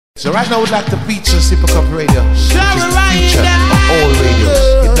So right now I would like to feature Sip Cup Radio, which is the future of all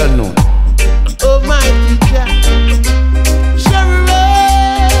radios. You don't know. Oh my teacher, shower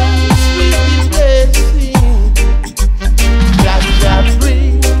us with your blessing. Jah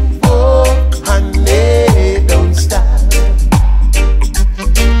bring forth honey, don't stop.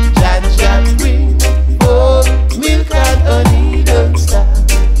 Jah bring forth milk and honey, don't stop.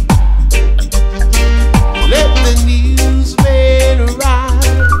 Let the newsmen write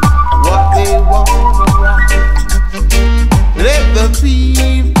what they want to write. Let the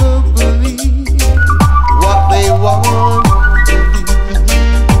people believe what they want to believe.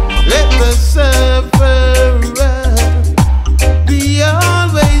 Let the sufferer be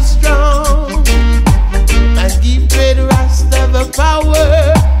always strong and give great Rasta the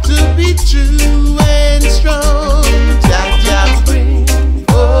power to be true and strong. Jah bring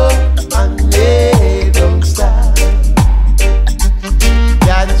forth honey, don't stop.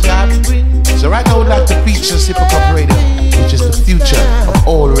 Jah bring. So right now I would like to feature Sip Cup Radio, which is the future of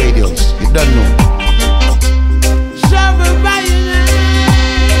all radios. You don't know. Shower by your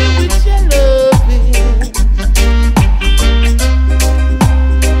name with your loving.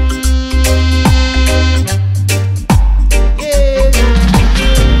 Yeah.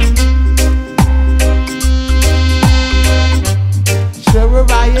 Shower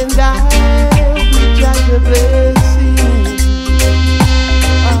by and I with your blessing.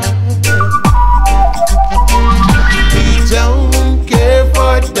 We don't care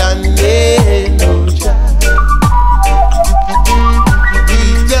for Danny, no child. We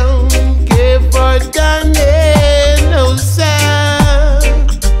don't care for Danny, no sound.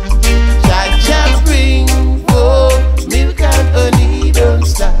 Jah bring forth milk and honey, don't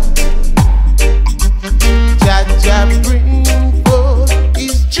stop. Jah bring forth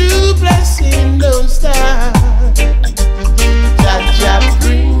His true blessing, don't stop. Jah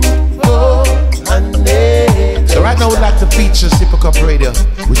bring forth honey. So right now I would like to feature Sip Cup Radio,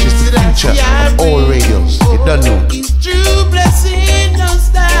 which is the future of all radios. You don't know. His true blessing, don't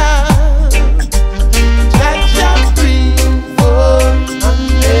stop. Jah bring forth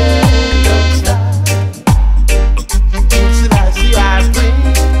honey, don't stop. Jah bring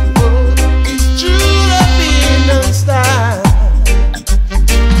forth His true loving, don't stop.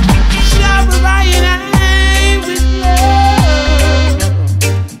 Shower by your name with love.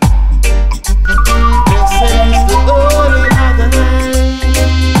 Blessed is the holy Adonai.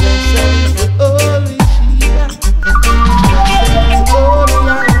 Blessed is the holy Shiva. Blessed is the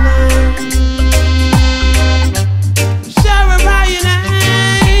holy Adonai. Shower by your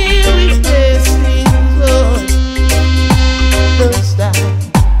name with blessings, Lord. Don't stop.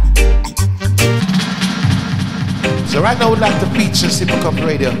 So right now I would like to feature Sip Cup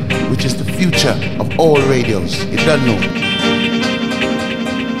Radio, which is the future of all radios. You don't know.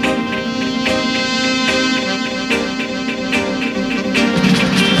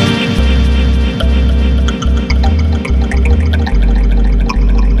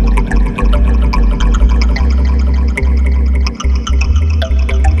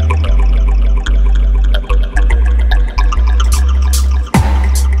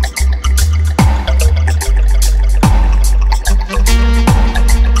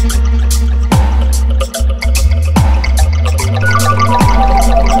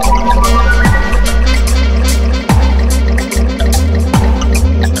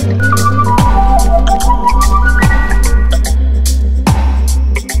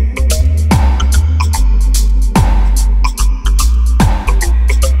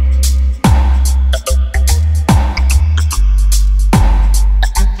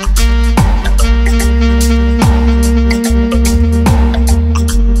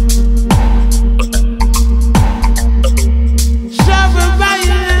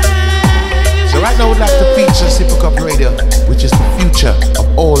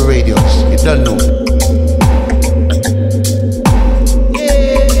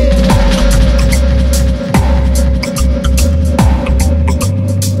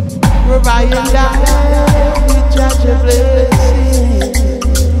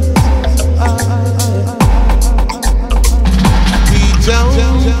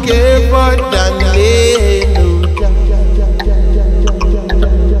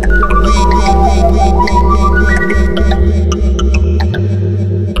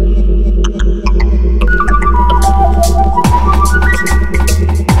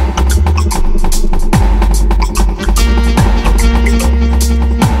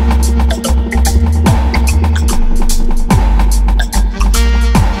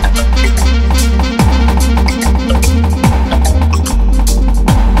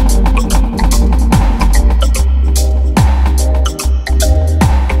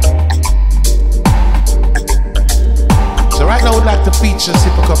 features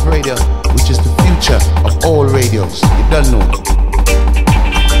Hip Hop Radio, which is the future of all radios. You don't know.